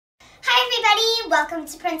everybody! Welcome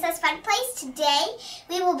to Princess Fun Place. Today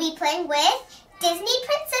we will be playing with Disney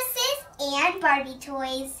princesses and Barbie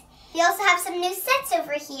toys. We also have some new sets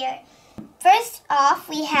over here. First off,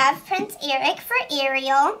 we have Prince Eric for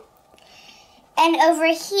Ariel. And over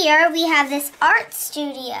here we have this art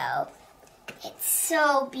studio. It's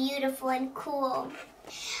so beautiful and cool.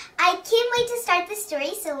 I can't wait to start the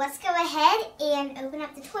story, so let's go ahead and open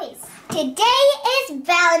up the toys. Today is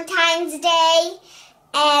Valentine's Day,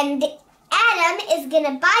 and Adam is going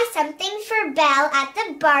to buy something for Belle at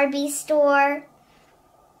the Barbie store.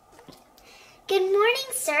 Good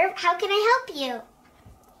morning, sir. How can I help you?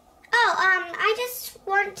 I just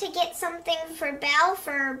want to get something for Belle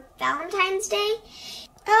for Valentine's Day.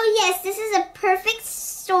 Oh, yes, this is a perfect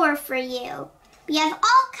store for you. We have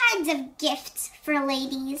all kinds of gifts for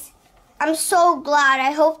ladies. I'm so glad.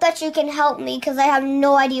 I hope that you can help me because I have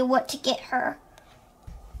no idea what to get her.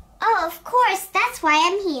 Oh, of course. That's why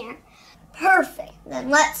I'm here. Perfect. Then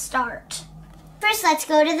let's start. First, let's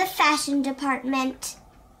go to the fashion department.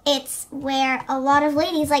 It's where a lot of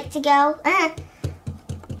ladies like to go.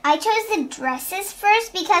 I chose the dresses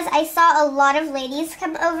first because I saw a lot of ladies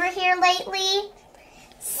come over here lately.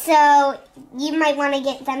 So you might want to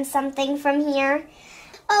get them something from here.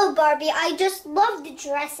 Oh, Barbie, I just love the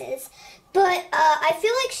dresses. But I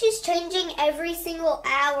feel like she's changing every single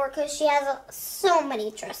hour because she has so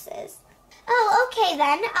many dresses. Oh, okay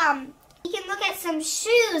then. We can look at some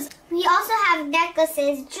shoes. We also have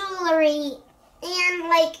necklaces, jewelry, and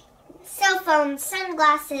like cell phones,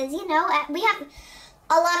 sunglasses, you know. We have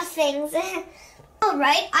a lot of things. All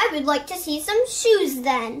right, I would like to see some shoes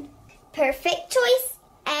then. Perfect choice.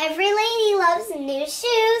 Every lady loves new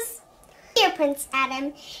shoes. Here, Prince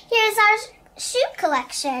Adam, here's our shoe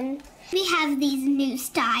collection. We have these new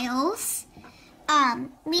styles.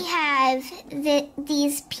 We have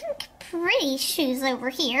these pink pretty shoes over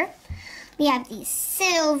here. We have these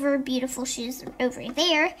silver beautiful shoes over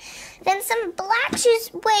there. Then some black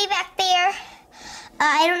shoes way back there.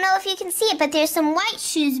 I don't know if you can see it, but there's some white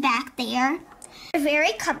shoes back there. They're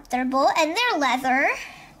very comfortable and they're leather.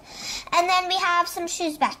 And then we have some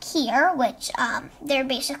shoes back here, which they're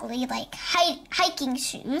basically like hiking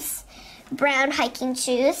shoes, brown hiking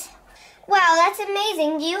shoes. Wow, that's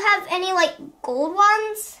amazing. Do you have any like gold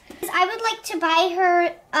ones? I would like to buy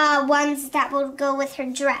her ones that will go with her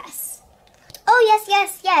dress. Oh,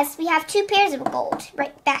 yes. We have 2 pairs of gold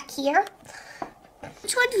right back here.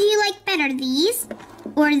 Which one do you like better, these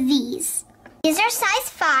or these? These are size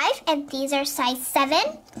 5 and these are size 7.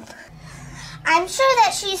 I'm sure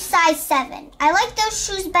that she's size 7. I like those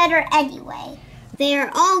shoes better anyway. They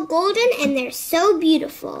are all golden and they're so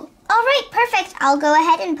beautiful. All right, perfect. I'll go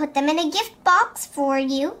ahead and put them in a gift box for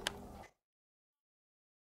you.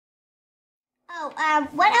 Oh,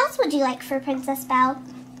 what else would you like for Princess Belle?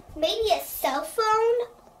 Maybe a cell phone?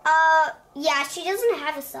 Yeah, she doesn't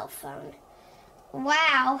have a cell phone.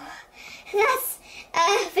 Wow, that's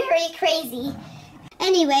very crazy.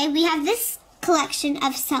 Anyway, we have this collection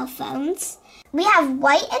of cell phones. We have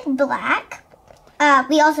white and black.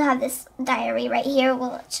 We also have this diary right here,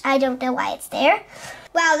 which I don't know why it's there.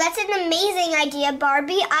 Wow, that's an amazing idea,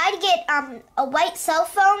 Barbie. I'd get a white cell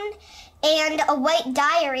phone and a white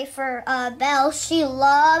diary for Belle. She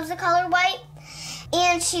loves the color white,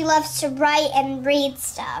 and she loves to write and read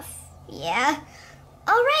stuff. Yeah.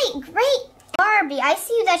 All right, great. Barbie, I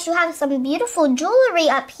see that you have some beautiful jewelry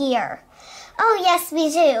up here. Oh, yes, we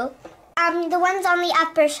do. The ones on the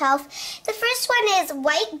upper shelf. The first one is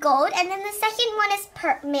white gold, and then the second one is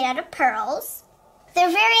made out of pearls.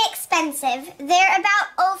 They're very expensive. They're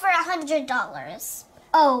about over $100.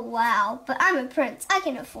 Oh, wow. But I'm a prince. I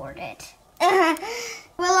can afford it. Well,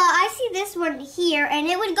 I see this one here, and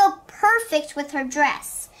it would go perfect with her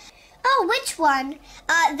dress. Oh, which one?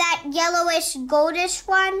 That yellowish, goldish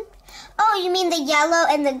one? Oh, you mean the yellow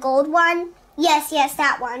and the gold one? Yes,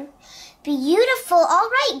 that one. Beautiful. All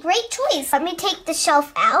right, great choice. Let me take the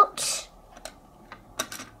shelf out.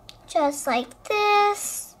 Just like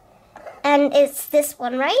this. And it's this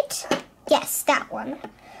one, right? Yes, that one.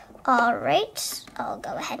 All right, I'll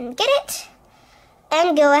go ahead and get it.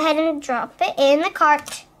 And go ahead and drop it in the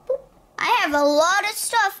cart. I have a lot of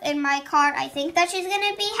stuff in my cart. I think that she's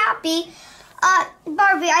going to be happy.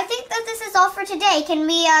 Barbie, I think that this is all for today. Can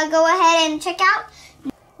we go ahead and check out?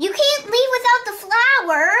 You can't leave without the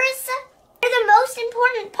flowers. They're the most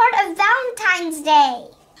important part of Valentine's Day.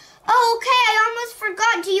 Oh, okay, I almost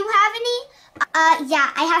forgot. Do you have any?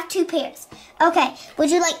 Yeah, I have 2 pairs. Okay, would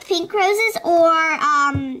you like pink roses or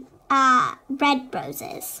red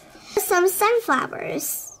roses? Some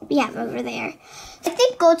sunflowers we have over there. I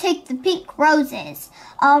think I'll take the pink roses.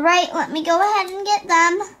 All right, let me go ahead and get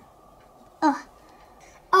them. Oh,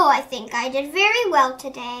 I think I did very well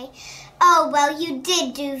today. Oh, well, you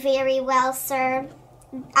did do very well, sir.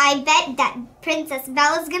 I bet that Princess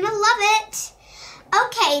Belle is gonna love it.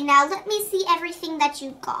 Okay, now let me see everything that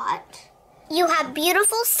you got. You have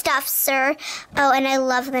beautiful stuff, sir. Oh, and I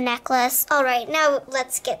love the necklace. All right, now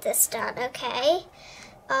let's get this done, okay?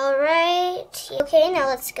 All right. Okay, now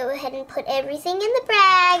let's go ahead and put everything in the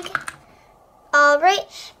bag. All right,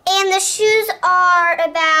 and the shoes are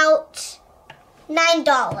about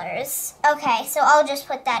 $9. Okay, so I'll just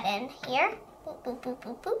put that in here. Boop, boop, boop,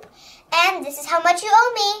 boop, boop. And this is how much you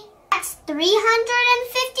owe me. That's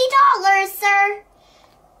 $350, sir.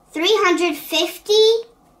 $350?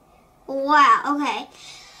 Wow, okay.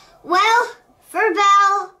 Well, for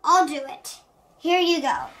Belle, I'll do it. Here you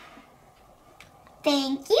go.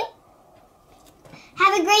 Thank you.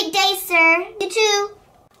 Have a great day, sir. You too.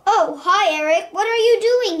 Oh, hi, Eric. What are you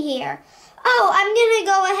doing here? Oh, I'm going to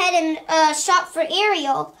go ahead and shop for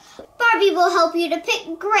Ariel. Barbie will help you to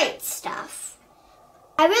pick great stuff.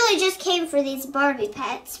 I really just came for these Barbie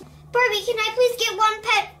pets. Barbie, can I please get one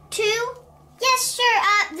pet too? Yes, sure.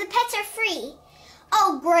 The pets are free.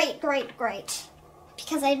 Oh, great, great, great.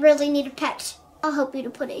 Because I really need a pet. I'll help you to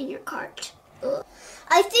put it in your cart. Ugh.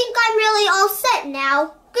 I think I'm really all set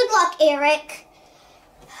now. Good luck, Eric.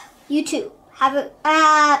 You too. Have a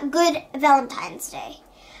good Valentine's Day.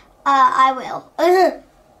 I will.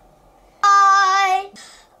 Bye.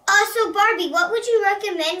 So Barbie, what would you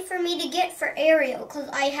recommend for me to get for Ariel? Because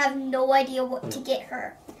I have no idea what to get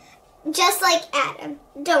her. Just like Adam.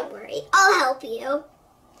 Don't worry. I'll help you.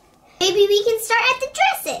 Maybe we can start at the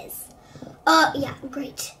dresses. Yeah,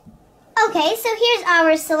 great. Okay, so here's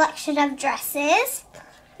our selection of dresses.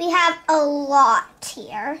 We have a lot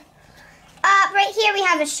here. Right here we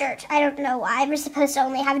have a shirt. I don't know why. We're supposed to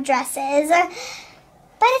only have dresses. But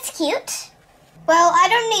it's cute. Well, I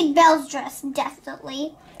don't need Belle's dress,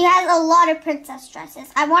 definitely. She has a lot of princess dresses.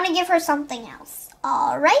 I want to give her something else.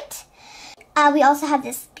 All right. We also have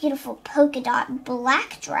this beautiful polka dot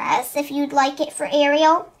black dress, if you'd like it for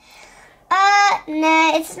Ariel.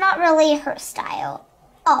 Nah, it's not really her style.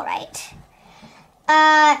 All right.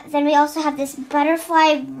 Then we also have this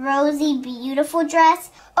butterfly rosy beautiful dress.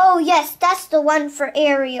 Oh, yes, that's the one for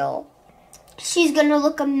Ariel. She's going to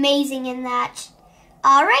look amazing in that.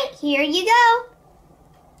 All right, here you go.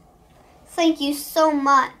 Thank you so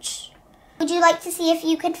much. Would you like to see if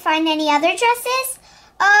you could find any other dresses?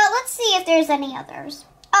 Let's see if there's any others.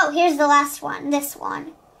 Oh, here's the last one, this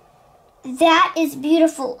one. That is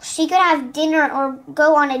beautiful. She could have dinner or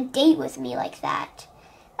go on a date with me like that.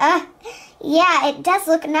 Yeah, it does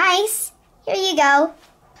look nice. Here you go.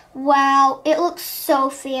 Wow, it looks so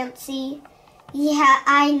fancy. Yeah,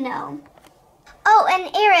 I know. Oh, and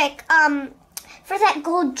Eric, for that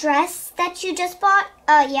gold dress that you just bought,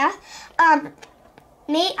 I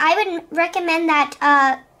would recommend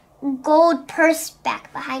that, gold purse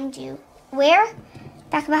back behind you. Where?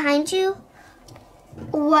 Back behind you?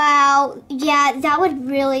 Wow, yeah, that would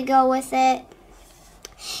really go with it.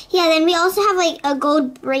 Yeah, then we also have like a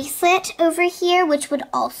gold bracelet over here, which would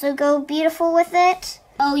also go beautiful with it.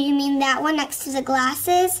 Oh, you mean that one next to the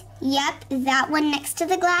glasses? Yep, that one next to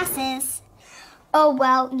the glasses. Oh,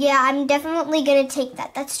 well, yeah, I'm definitely going to take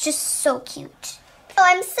that. That's just so cute. Oh,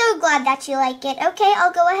 I'm so glad that you like it. Okay,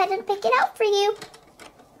 I'll go ahead and pick it out for you.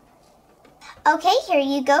 Okay, here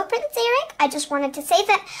you go, Prince Eric. I just wanted to say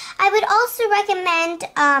that I would also recommend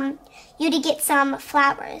you to get some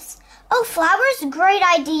flowers. Oh, flowers? Great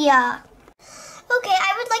idea. Okay,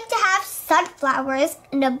 I would like to have sunflowers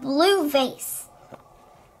in a blue vase.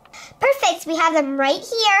 Perfect, we have them right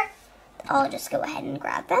here. I'll just go ahead and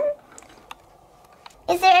grab them.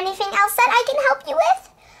 Is there anything else that I can help you with?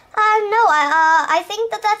 No, I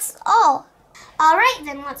think that's all. All right,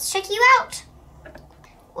 then let's check you out.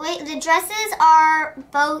 Wait, the dresses are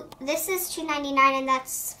both, this is $2.99 and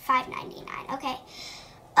that's $5.99. Okay,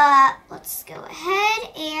 let's go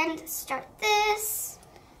ahead and start this.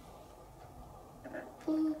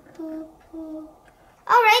 All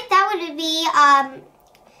right, that would be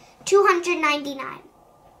 $299.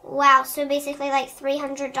 Wow, so basically like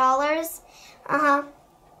 $300.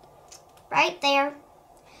 Right there.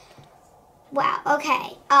 Wow,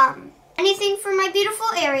 okay. Anything for my beautiful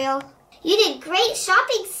Ariel? You did great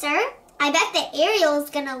shopping, sir. I bet that Ariel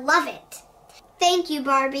is gonna love it. Thank you,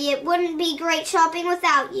 Barbie. It wouldn't be great shopping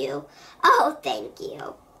without you. Oh, thank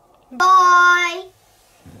you. Bye.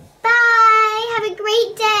 Bye. Have a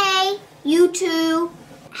great day. You too.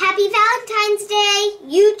 Happy Valentine's Day.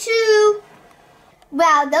 You too.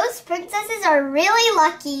 Wow, those princesses are really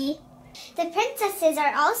lucky. The princesses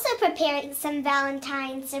are also preparing some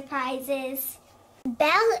Valentine surprises.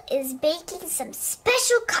 Belle is baking some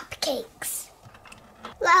special cupcakes.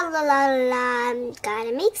 La la la la,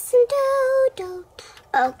 gotta make some dough.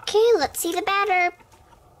 Okay, let's see the batter.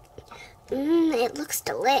 It looks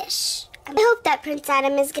delish. I hope that Prince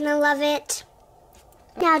Adam is gonna love it.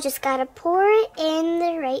 Now just gotta pour it in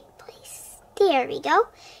the right place. There we go.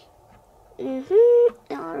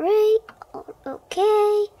 All right.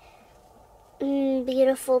 Okay.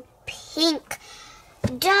 Beautiful pink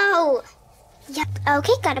dough. Yep.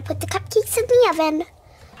 Okay, gotta put the cupcakes in the oven.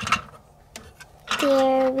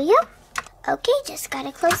 There we go. Okay, just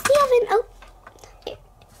gotta close the oven. Oh. Here.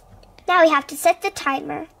 Now we have to set the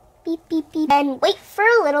timer. Beep, beep, beep. And wait for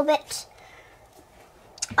a little bit.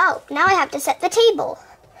 Oh, now I have to set the table.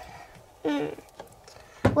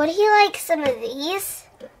 Would he like some of these?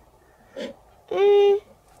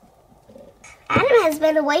 Adam has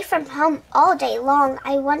been away from home all day long.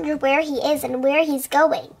 I wonder where he is and where he's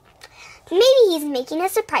going. Maybe he's making a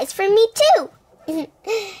surprise for me too.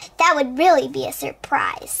 That would really be a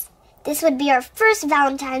surprise. This would be our first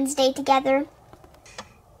Valentine's Day together.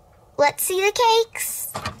 Let's see the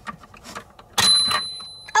cakes.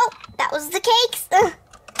 Oh, that was the cakes.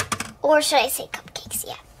 Or should I say cupcakes?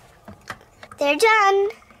 Yeah. They're done.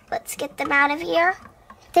 Let's get them out of here.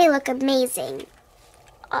 They look amazing.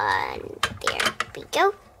 There we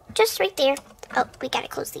go. Just right there. Oh, we gotta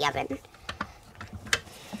close the oven.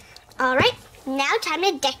 All right, now time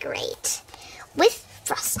to decorate with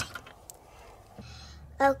frosting.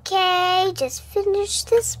 Okay, just finish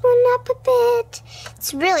this one up a bit.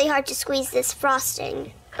 It's really hard to squeeze this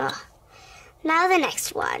frosting. Ugh. Now the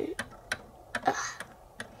next one. Ugh.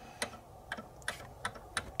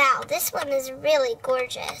 Wow, this one is really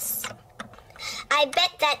gorgeous. I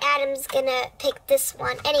bet that Adam's gonna pick this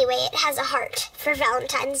one. Anyway, it has a heart for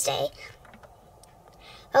Valentine's Day.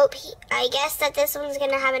 Oh, I guess that this one's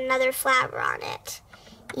gonna have another flower on it.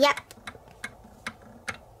 Yep.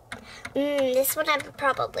 This one I'm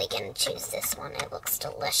probably gonna choose this one. It looks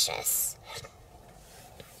delicious.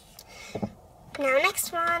 Now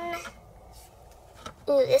next one.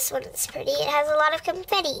 Ooh, this one is pretty. It has a lot of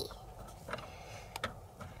confetti.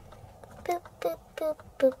 Boop, boop, boop,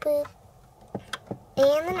 boop, boop.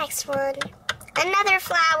 And the next one. Another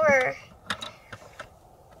flower.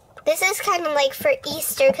 This is kind of like for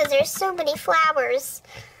Easter because there's so many flowers.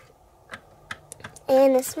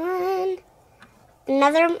 And this one.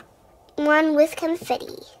 Another one with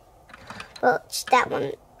confetti. Well, that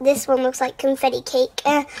one. This one looks like confetti cake.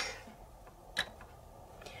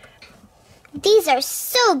 These are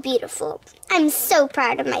so beautiful. I'm so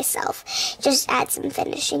proud of myself. Just add some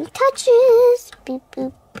finishing touches. Boop,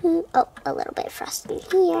 boop, boop. Oh, a little bit of frosting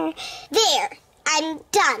here. There. I'm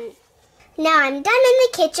done. Now I'm done in the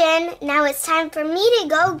kitchen. Now it's time for me to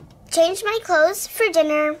go change my clothes for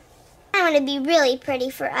dinner. I want to be really pretty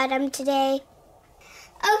for Adam today.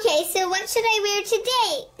 Okay, so what should I wear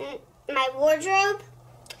today? My wardrobe?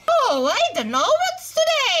 Oh, I don't know what's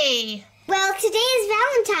today. Well, today is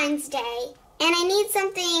Valentine's Day, and I need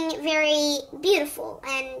something very beautiful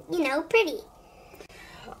and, pretty.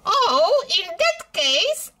 Oh, in that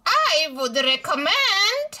case, I would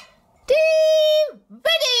recommend the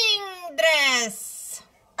wedding dress.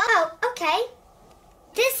 Oh, okay.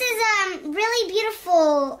 This is really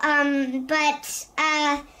beautiful, but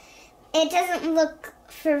it doesn't look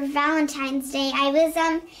for Valentine's Day. I was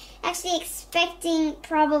actually expecting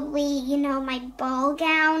probably, my ball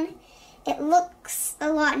gown. It looks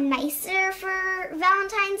a lot nicer for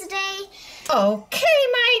Valentine's Day. Okay,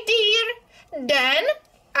 my dear. Then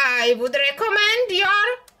I would recommend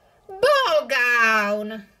your ball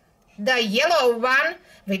gown. The yellow one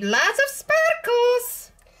with lots of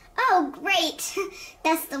sparkles. Oh, great.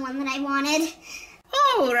 That's the one that I wanted.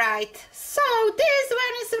 All right. So this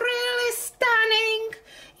one is really stunning.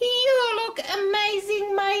 You look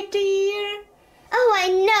amazing, my dear. Oh, I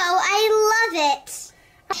know. I love it.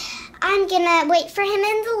 I'm gonna wait for him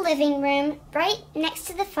in the living room, right next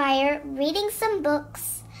to the fire, reading some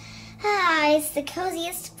books. It's the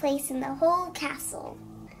coziest place in the whole castle.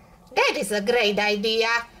 That is a great idea.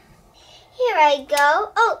 Here I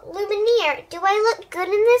go. Oh, Lumiere, do I look good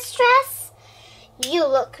in this dress? You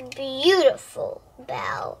look beautiful,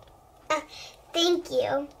 Belle. Thank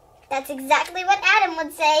you. That's exactly what Adam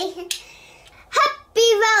would say. Happy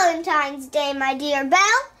Valentine's Day, my dear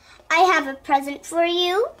Belle. I have a present for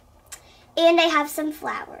you, and I have some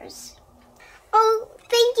flowers. Oh,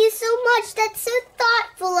 thank you so much. That's so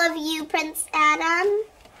thoughtful of you, Prince Adam.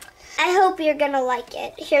 I hope you're going to like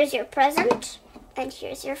it. Here's your present, and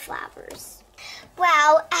here's your flowers.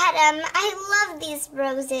 Wow, Adam, I love these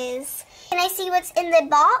roses. Can I see what's in the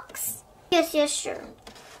box? Yes, sure.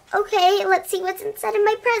 Okay, let's see what's inside of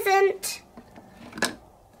my present.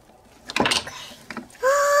 Okay.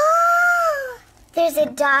 There's a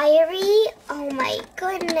diary. Oh my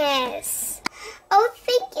goodness. Oh,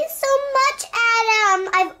 thank you so much, Adam.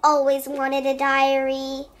 I've always wanted a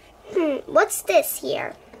diary. What's this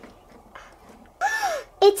here?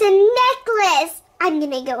 It's a necklace. I'm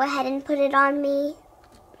gonna go ahead and put it on me.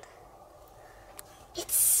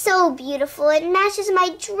 It's so beautiful. It matches my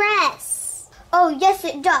dress. Oh, yes,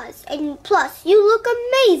 it does. And plus, you look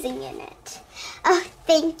amazing in it. Oh,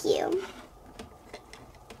 thank you.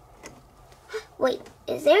 Wait,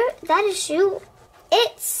 is that a shoe?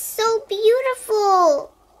 It's so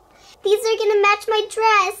beautiful. These are gonna match my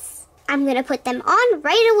dress. I'm gonna put them on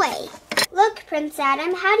right away. Look, Prince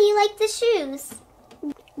Adam, how do you like the shoes?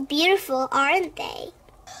 Beautiful, aren't they?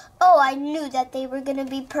 Oh, I knew that they were gonna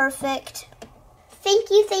be perfect. Thank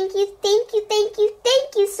you, thank you, thank you, thank you,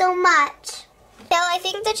 thank you so much. Belle, I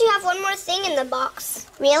think that you have one more thing in the box.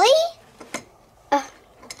 Really?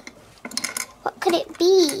 What could it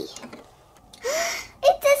be?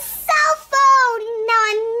 It's a cell phone! Now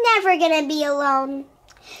I'm never gonna be alone.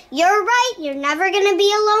 You're right, you're never gonna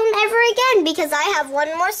be alone ever again because I have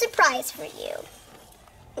one more surprise for you.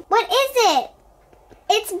 What is it?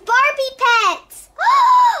 It's Barbie pets!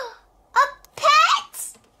 A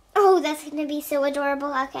pet? Oh, that's gonna be so adorable.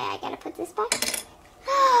 Okay, I gotta put this back.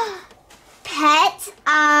 Pet?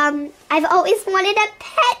 I've always wanted a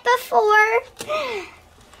pet before.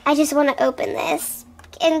 I just want to open this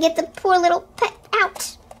and get the poor little pet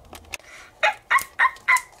out.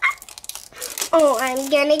 Oh, I'm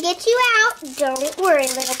gonna get you out. Don't worry,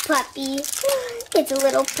 little puppy. It's a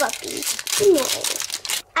little puppy. No.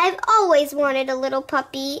 I've always wanted a little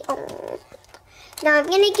puppy. Oh. Now I'm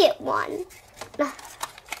gonna get one.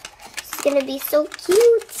 It's gonna be so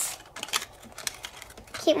cute.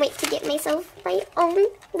 Can't wait to get myself my own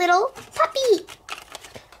little puppy.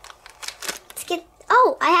 Let's get,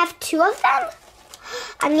 oh, I have two of them?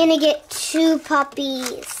 I'm gonna get two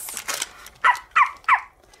puppies.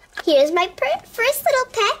 Here's my first little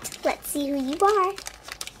pet. Let's see who you are.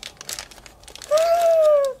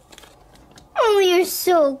 Oh, you're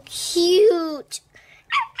so cute.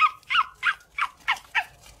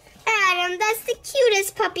 Adam, that's the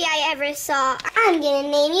cutest puppy I ever saw. I'm gonna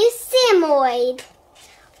name you Samoid.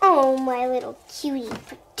 Oh, my little cutie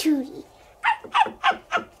patootie.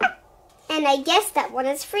 And I guess that one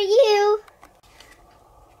is for you.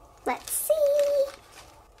 Let's see.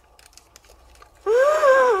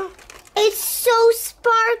 It's so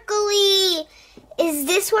sparkly. Is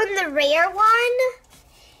this one the rare one?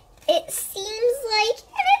 It seems like,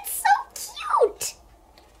 and it's so cute.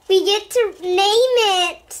 We get to name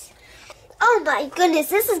it. Oh my goodness,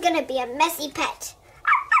 this is gonna be a messy pet.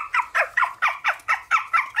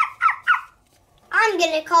 I'm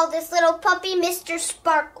gonna call this little puppy Mr.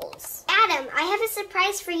 Sparkles. Adam, I have a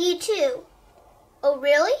surprise for you too. Oh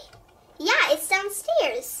really? Yeah, it's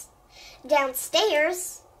downstairs.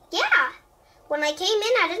 Downstairs? Yeah. When I came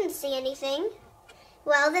in, I didn't see anything.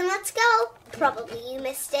 Well, then let's go. Probably you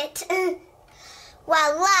missed it.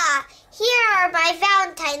 Voila! Here are my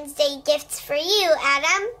Valentine's Day gifts for you,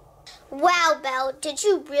 Adam. Wow, Belle, did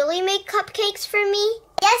you really make cupcakes for me?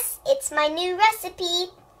 Yes, it's my new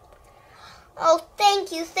recipe. Oh,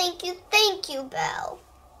 thank you, thank you, thank you, Belle.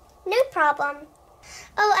 No problem.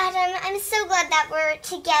 Oh, Adam, I'm so glad that we're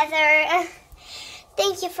together.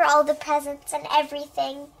 Thank you for all the presents and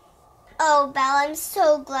everything. Oh, Belle, I'm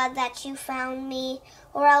so glad that you found me,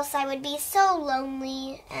 or else I would be so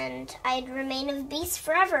lonely and I'd remain a beast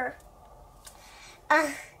forever.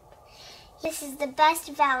 This is the best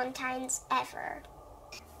Valentine's ever.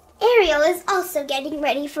 Ariel is also getting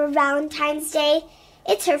ready for Valentine's Day.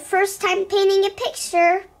 It's her first time painting a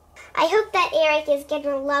picture. I hope that Eric is going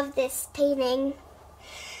to love this painting.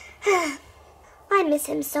 I miss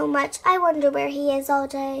him so much. I wonder where he is all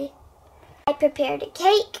day. I prepared a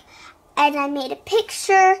cake, and I made a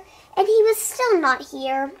picture, and he was still not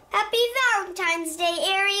here. Happy Valentine's Day,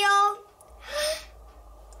 Ariel.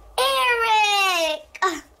 Eric!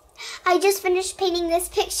 I just finished painting this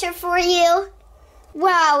picture for you.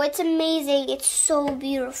 Wow, it's amazing. It's so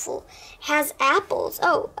beautiful. It has apples.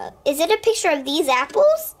 Oh, is it a picture of these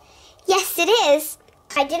apples? Yes, it is.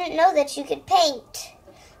 I didn't know that you could paint.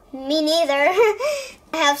 Me neither.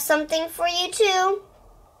 I have something for you, too.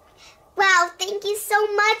 Wow, thank you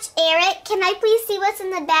so much, Eric. Can I please see what's in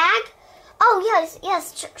the bag? Oh,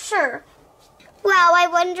 yes, sure. Wow, I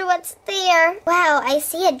wonder what's there. Wow, I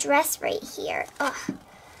see a dress right here. Ugh.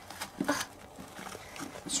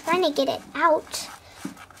 Trying to get it out.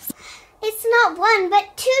 It's not one,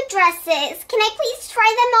 but two dresses. Can I please try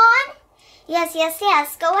them on? Yes, yes,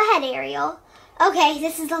 yes. Go ahead, Ariel. Okay,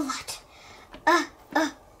 this is a lot.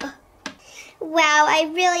 Wow,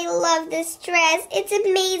 I really love this dress. It's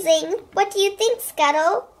amazing. What do you think,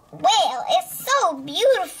 Scuttle? Well, it's so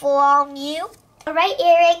beautiful on you. All right,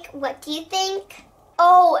 Eric, what do you think?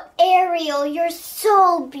 Oh, Ariel, you're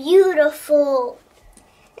so beautiful.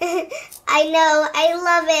 I know, I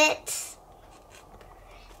love it.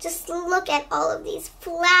 Just look at all of these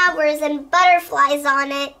flowers and butterflies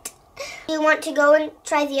on it. You want to go and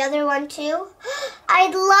try the other one too?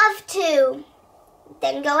 I'd love to.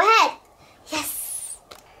 Then go ahead. Yes.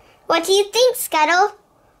 What do you think, Scuttle?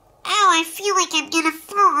 Oh, I feel like I'm gonna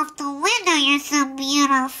fall off the window. You're so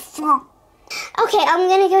beautiful. Okay, I'm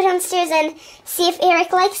gonna go downstairs and see if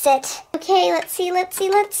Eric likes it. Okay, let's see.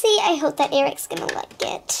 I hope that Eric's gonna like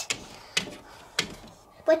it.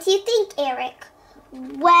 What do you think, Eric?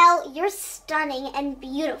 Well, you're stunning and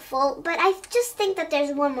beautiful, but I just think that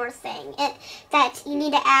there's one more thing that you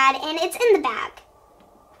need to add, and it's in the bag.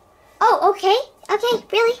 Oh, okay. Okay,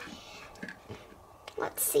 really?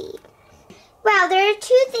 Let's see. Wow, there are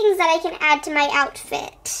 2 things that I can add to my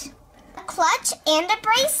outfit. A clutch and a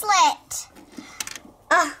bracelet.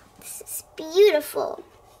 Oh, this is beautiful.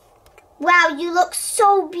 Wow, you look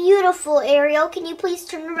so beautiful, Ariel. Can you please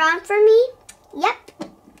turn around for me? Yep.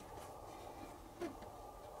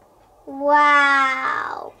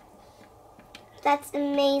 Wow. That's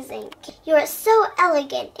amazing. You're so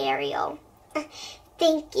elegant, Ariel.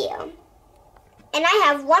 Thank you. And I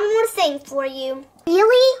have one more thing for you.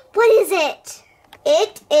 Really? What is it?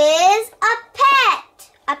 It is a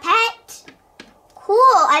pet. A pet?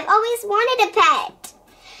 Cool. I've always wanted a pet.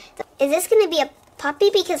 Is this going to be a puppy?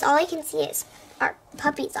 Because all I can see are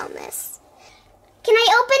puppies on this. Can I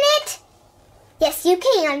open it? Yes, you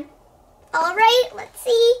can. All right, let's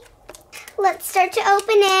see. Let's start to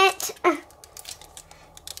open it.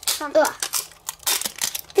 Ugh.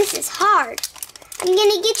 This is hard. I'm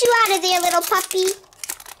going to get you out of there, little puppy.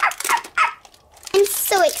 I'm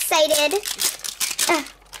so excited.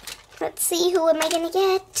 Let's see, who am I going to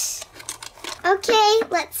get? Okay,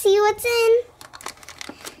 let's see what's in.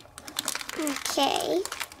 Okay,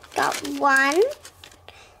 got 1, 2.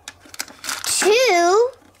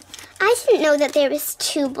 I didn't know that there was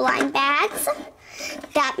 2 blind bags.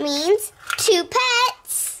 That means 2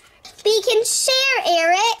 pets. We can share,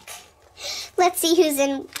 Eric. Let's see who's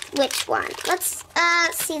in which one. Let's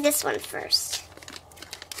see this one first.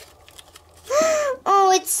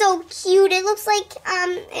 Oh, it's so cute. It looks like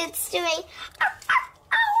it's doing.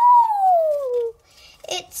 Oh,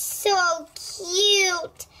 it's so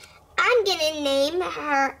cute. I'm gonna name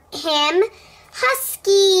him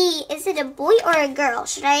Husky. Is it a boy or a girl?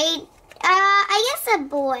 Should I guess a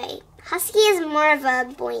boy. Husky is more of a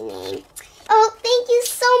boy name. Oh, thank you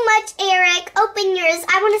so much, Eric. Open yours.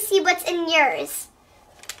 I want to see what's in yours.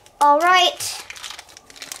 All right.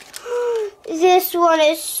 This one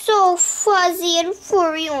is so fuzzy and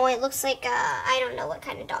furry. Oh, it looks like, I don't know what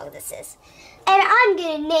kind of dog this is. And I'm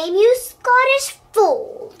going to name you Scottish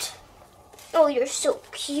Fold. Oh, you're so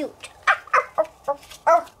cute. Oh,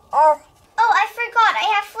 I forgot.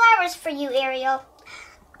 I have flowers for you, Ariel.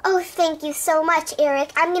 Oh, thank you so much,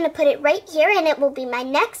 Eric. I'm going to put it right here, and it will be my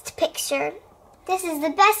next picture. This is the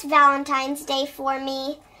best Valentine's Day for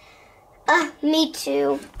me. Me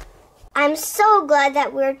too. I'm so glad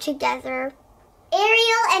that we're together.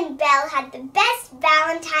 Ariel and Belle had the best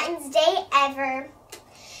Valentine's Day ever.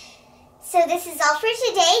 So this is all for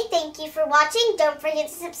today. Thank you for watching. Don't forget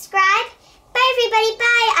to subscribe. Bye, everybody.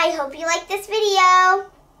 Bye. I hope you liked this video.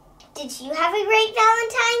 Did you have a great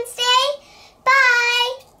Valentine's Day?